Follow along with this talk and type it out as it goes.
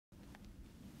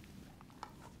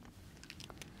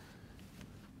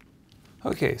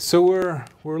Okay, so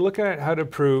we're looking at how to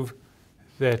prove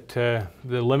that the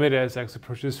limit as x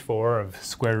approaches 4 of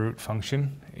square root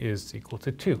function is equal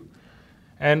to 2.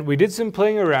 And we did some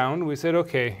playing around. We said,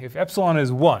 okay, if epsilon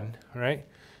is 1, right,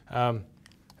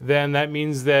 then that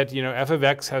means that f of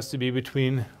x has to be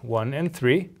between 1 and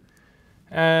 3.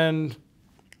 And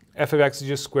f of x is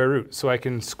just square root. So I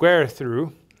can square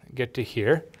through, get to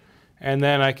here. And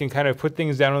then I can kind of put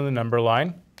things down on the number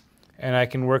line. And I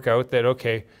can work out that,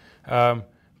 okay,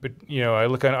 but I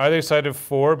look on either side of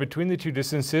 4 between the two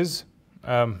distances.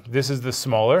 This is the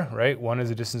smaller, right? 1 is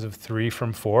a distance of 3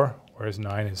 from 4, whereas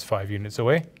 9 is 5 units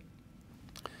away.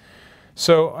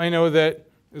 So I know that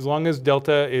as long as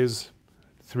delta is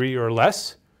 3 or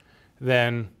less,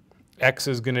 then x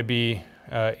is going to be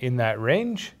in that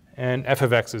range, and f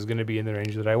of x is going to be in the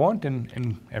range that I want,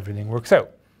 and everything works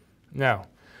out. Now,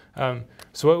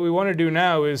 so what we want to do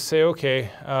now is say,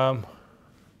 okay,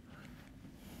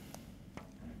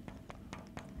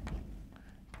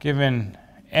 given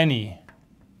any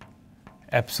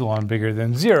epsilon bigger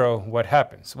than 0, what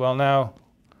happens? Well, now,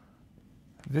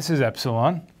 this is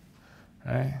epsilon,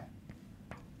 right?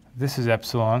 This is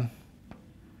epsilon.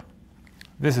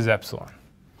 This is epsilon.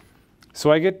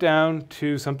 So I get down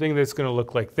to something that's going to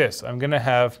look like this. I'm going to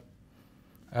have,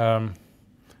 so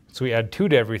we add 2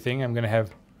 to everything. I'm going to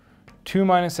have 2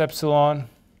 minus epsilon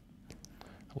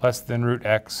less than root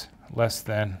x less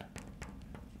than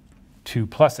 2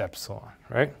 plus epsilon,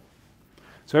 right?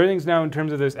 So everything's now in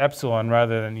terms of this epsilon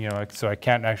rather than, so I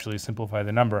can't actually simplify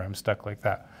the number. I'm stuck like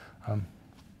that.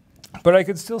 But I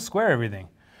could still square everything,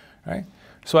 right?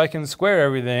 So I can square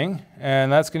everything,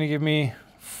 and that's going to give me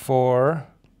 4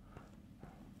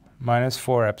 minus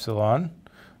 4 epsilon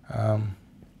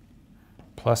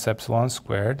plus epsilon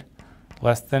squared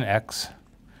less than x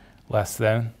less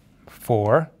than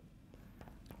 4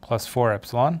 plus 4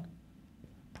 epsilon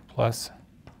plus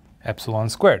epsilon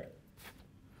squared.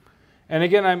 And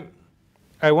again,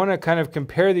 I want to kind of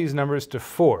compare these numbers to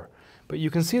 4. But you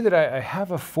can see that I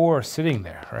have a 4 sitting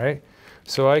there, right?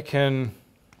 So I can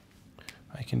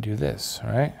do this,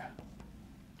 right?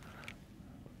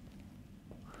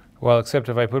 Well, except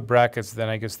if I put brackets, then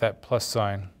I guess that plus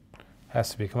sign has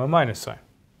to become a minus sign.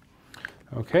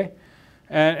 Okay?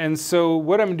 And so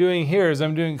what I'm doing here is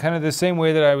I'm doing kind of the same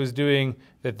way that I was doing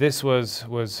that this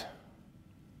was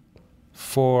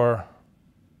 4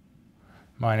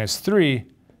 minus 3,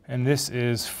 and this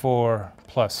is 4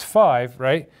 plus 5,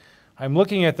 right? I'm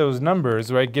looking at those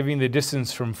numbers, right, giving the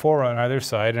distance from 4 on either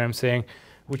side, and I'm saying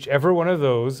whichever one of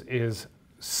those is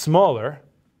smaller,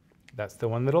 that's the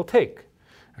one that I'll take,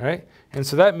 right? And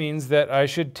so that means that I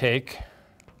should take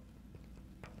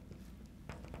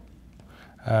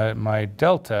my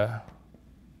delta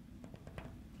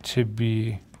to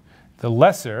be the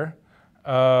lesser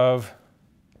of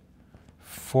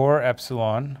 4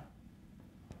 epsilon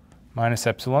minus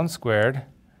epsilon squared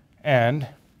and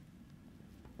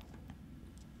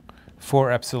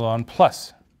 4 epsilon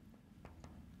plus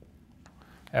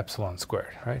epsilon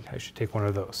squared, right? I should take one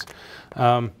of those.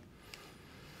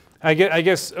 I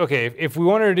guess, okay, if we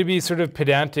wanted to be sort of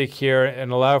pedantic here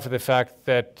and allow for the fact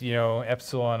that,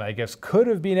 epsilon, I guess, could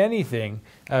have been anything,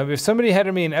 if somebody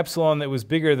had me an epsilon that was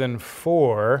bigger than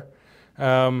 4,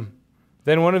 then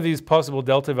one of these possible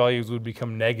delta values would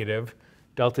become negative.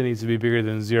 Delta needs to be bigger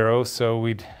than 0, so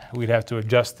we'd have to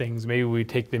adjust things. Maybe we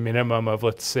take the minimum of,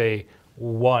 let's say,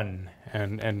 1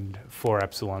 and 4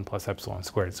 epsilon plus epsilon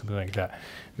squared, something like that.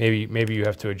 Maybe you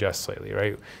have to adjust slightly,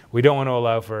 right? We don't want to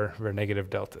allow for negative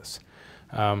deltas.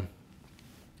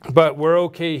 But we're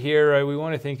okay here, right? We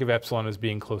want to think of epsilon as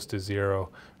being close to 0,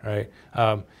 right?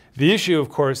 The issue, of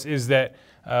course, is that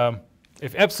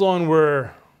if epsilon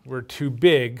were too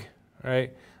big,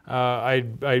 right,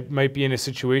 I might be in a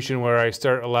situation where I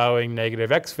start allowing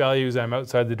negative x values. I'm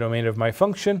outside the domain of my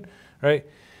function, right?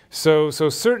 So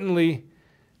certainly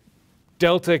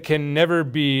delta can never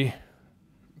be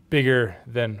bigger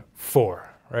than 4,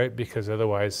 right? Because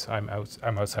otherwise I'm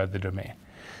outside the domain.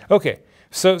 Okay,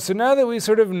 so now that we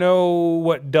sort of know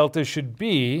what delta should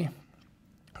be,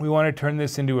 we want to turn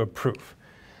this into a proof.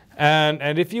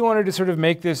 And if you wanted to sort of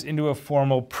make this into a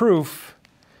formal proof,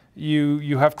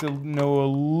 you have to know a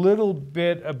little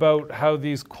bit about how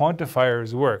these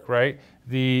quantifiers work, right?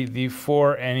 The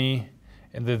for any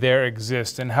and the there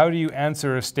exist, and how do you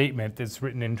answer a statement that's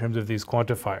written in terms of these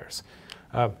quantifiers?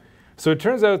 So it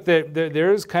turns out that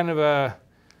there is kind of a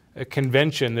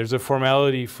convention, there's a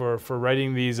formality for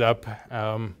writing these up,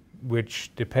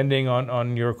 which depending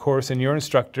on your course and your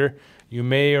instructor, you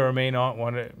may or may not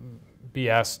want to be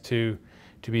asked to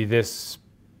be this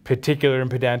particular and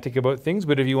pedantic about things,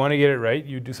 but if you want to get it right,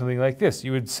 you do something like this.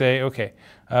 You would say, okay,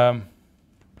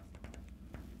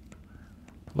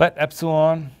 let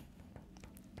epsilon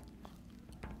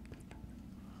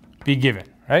be given,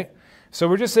 right? So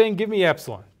we're just saying, give me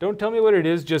epsilon. Don't tell me what it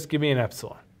is, just give me an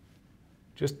epsilon.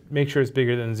 Just make sure it's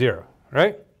bigger than 0,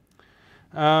 right?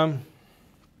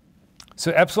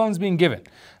 So epsilon's being given.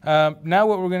 Now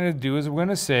what we're going to do is we're going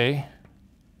to say,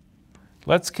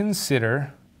 let's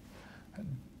consider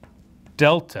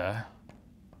delta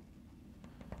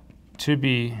to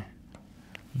be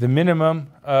the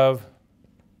minimum of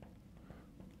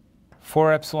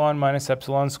 4 epsilon minus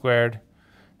epsilon squared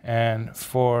and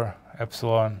 4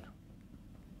 epsilon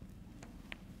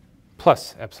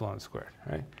plus epsilon squared,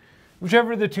 right?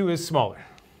 Whichever of the two is smaller.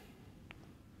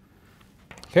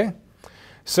 Okay?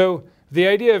 So the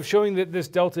idea of showing that this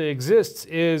delta exists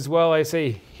is, well, I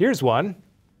say, here's one,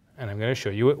 and I'm going to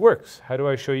show you it works. How do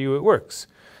I show you it works?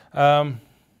 Well,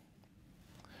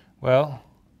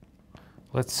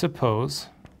 let's suppose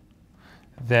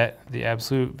that the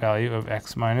absolute value of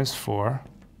x minus 4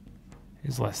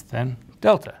 is less than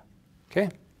delta. Okay?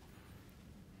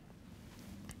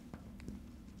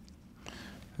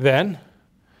 Then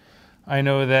I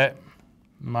know that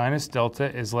minus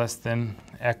delta is less than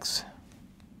x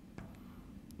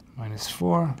minus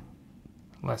 4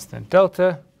 less than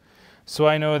delta. So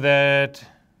I know that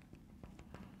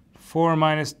 4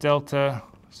 minus delta,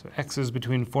 so x is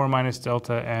between 4 minus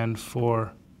delta and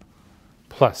 4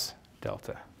 plus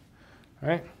delta,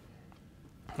 right?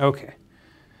 Okay.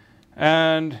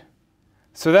 And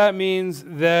so that means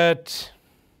that,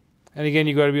 and again,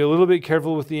 you've got to be a little bit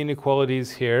careful with the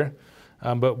inequalities here,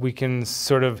 but we can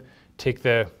sort of take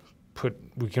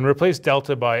we can replace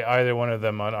delta by either one of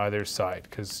them on either side,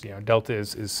 because delta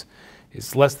is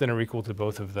less than or equal to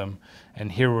both of them,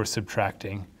 and here we're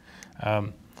subtracting.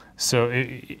 So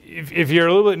if you're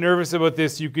a little bit nervous about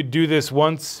this, you could do this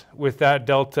once with that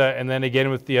delta and then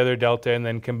again with the other delta and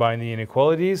then combine the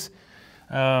inequalities.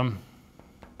 But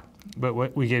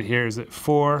what we get here is that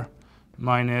 4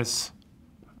 minus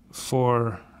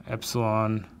 4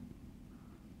 epsilon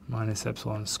minus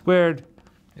epsilon squared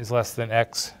is less than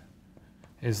x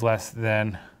is less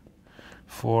than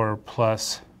 4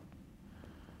 plus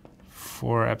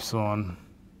 4 epsilon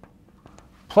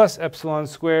plus epsilon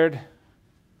squared.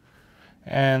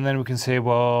 And then we can say,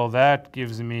 well, that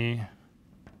gives me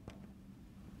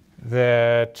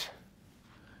that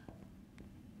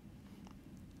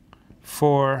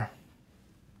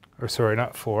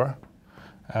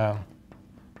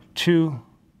 2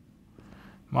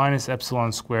 minus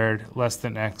epsilon squared less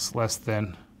than x less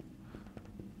than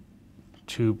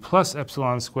 2 plus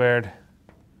epsilon squared.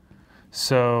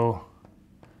 So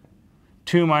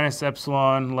 2 minus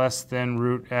epsilon less than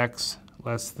root x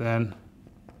less than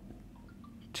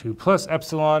 2 plus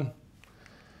epsilon,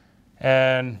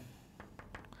 and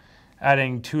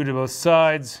adding 2 to both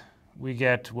sides, we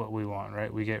get what we want,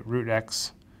 right? We get root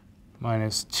x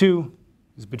minus 2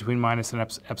 is between minus and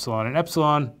epsilon and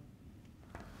epsilon.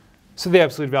 So the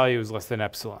absolute value is less than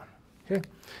epsilon. Okay?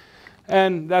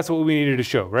 And that's what we needed to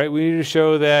show, right? We needed to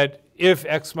show that if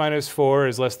x minus 4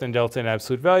 is less than delta in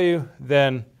absolute value,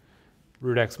 then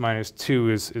root x minus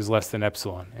 2 is less than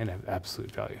epsilon in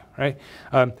absolute value, right?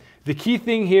 The key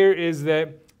thing here is that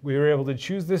we were able to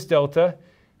choose this delta,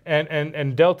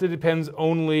 and delta depends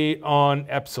only on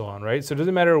epsilon, right? So it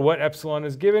doesn't matter what epsilon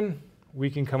is given, we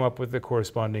can come up with the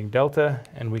corresponding delta,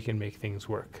 and we can make things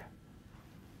work.